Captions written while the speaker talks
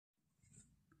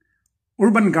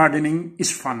Urban gardening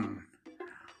is fun.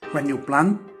 When you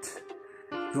plant,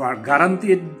 you are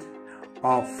guaranteed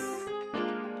of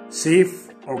safe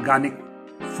organic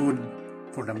food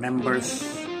for the members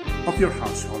of your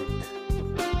household.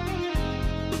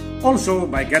 Also,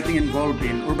 by getting involved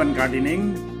in urban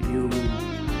gardening, you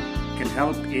can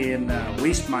help in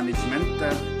waste management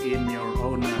in your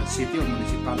own city or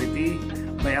municipality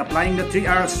by applying the 3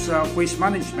 R's of waste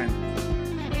management: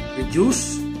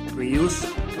 reduce, reuse,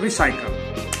 recycle,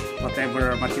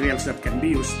 whatever materials that can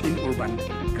be used in urban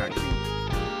gardening.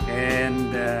 And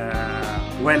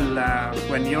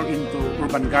when you're into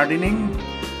urban gardening,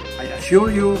 I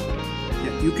assure you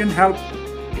that you can help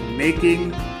in making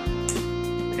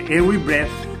the air we breathe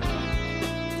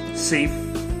safe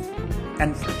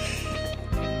and fresh.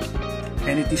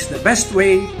 And it is the best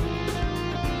way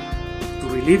to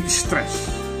relieve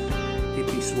stress. It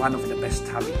is one of the best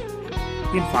hobbies.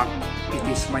 In fact, it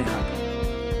is my hobby.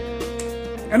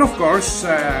 And of course,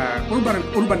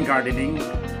 urban gardening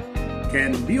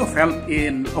can be of help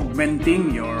in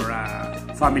augmenting your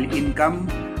family income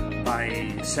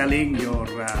by selling your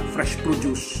fresh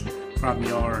produce from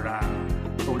your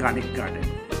organic garden.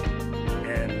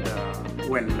 And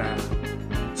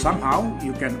somehow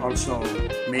you can also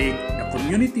make the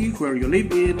community where you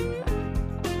live in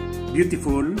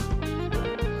beautiful,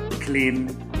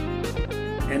 clean,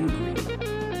 and green.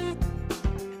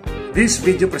 This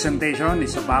video presentation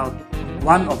is about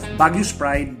one of Baguio'S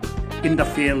pride in the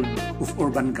field of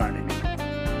urban gardening.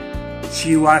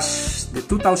 She was the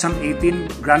 2018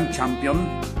 Grand Champion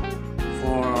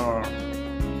for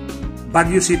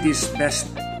Baguio City's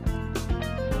Best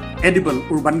Edible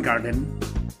Urban Garden.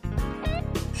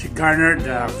 She garnered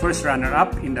the first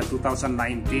runner-up in the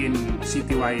 2019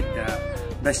 citywide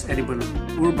Best Edible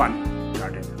Urban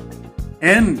Garden.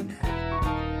 And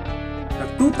the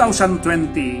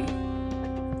 2020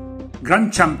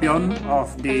 Grand Champion of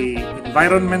the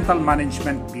Environmental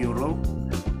Management Bureau,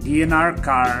 DNR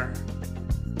CAR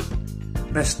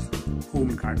Best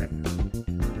Home Garden.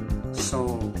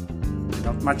 So,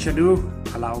 without much ado,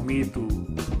 allow me to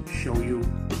show you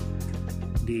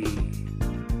the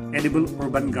edible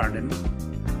urban garden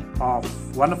of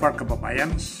one of our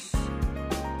kababayans,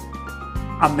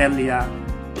 Amelia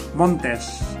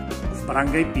Montes of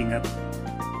Barangay Pingat,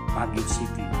 Baguio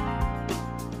City.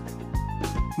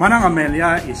 Manang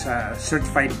Amelia is a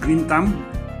certified green thumb,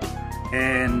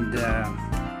 and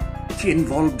she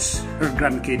involves her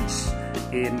grandkids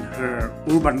in her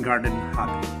urban garden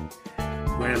hobby.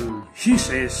 Well, she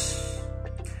says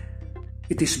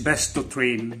it is best to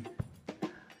train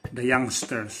the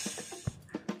youngsters,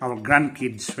 our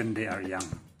grandkids, when they are young,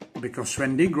 because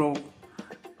when they grow,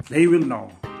 they will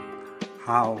know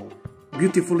how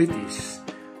beautiful it is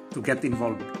to get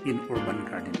involved in urban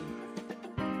gardening.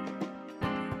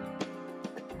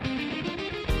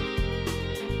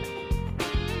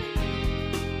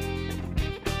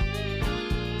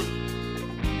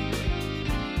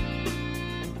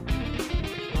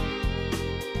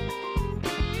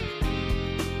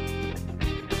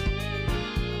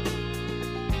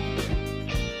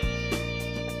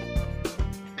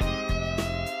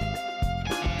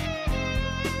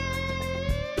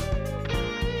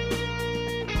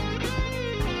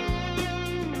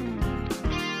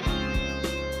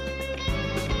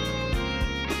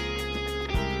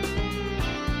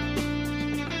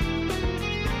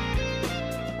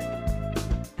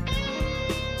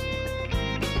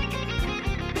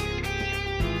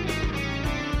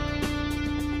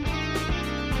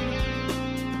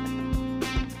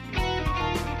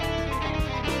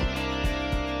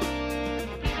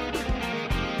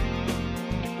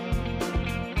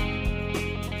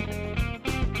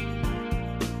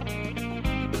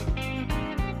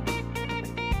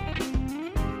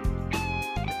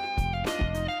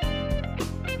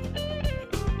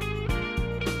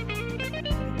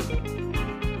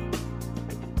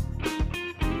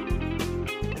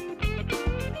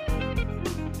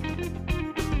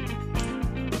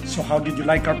 So how did you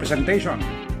like our presentation?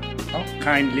 Oh,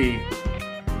 kindly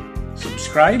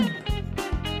subscribe,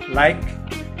 like,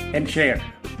 and share.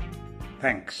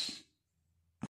 Thanks.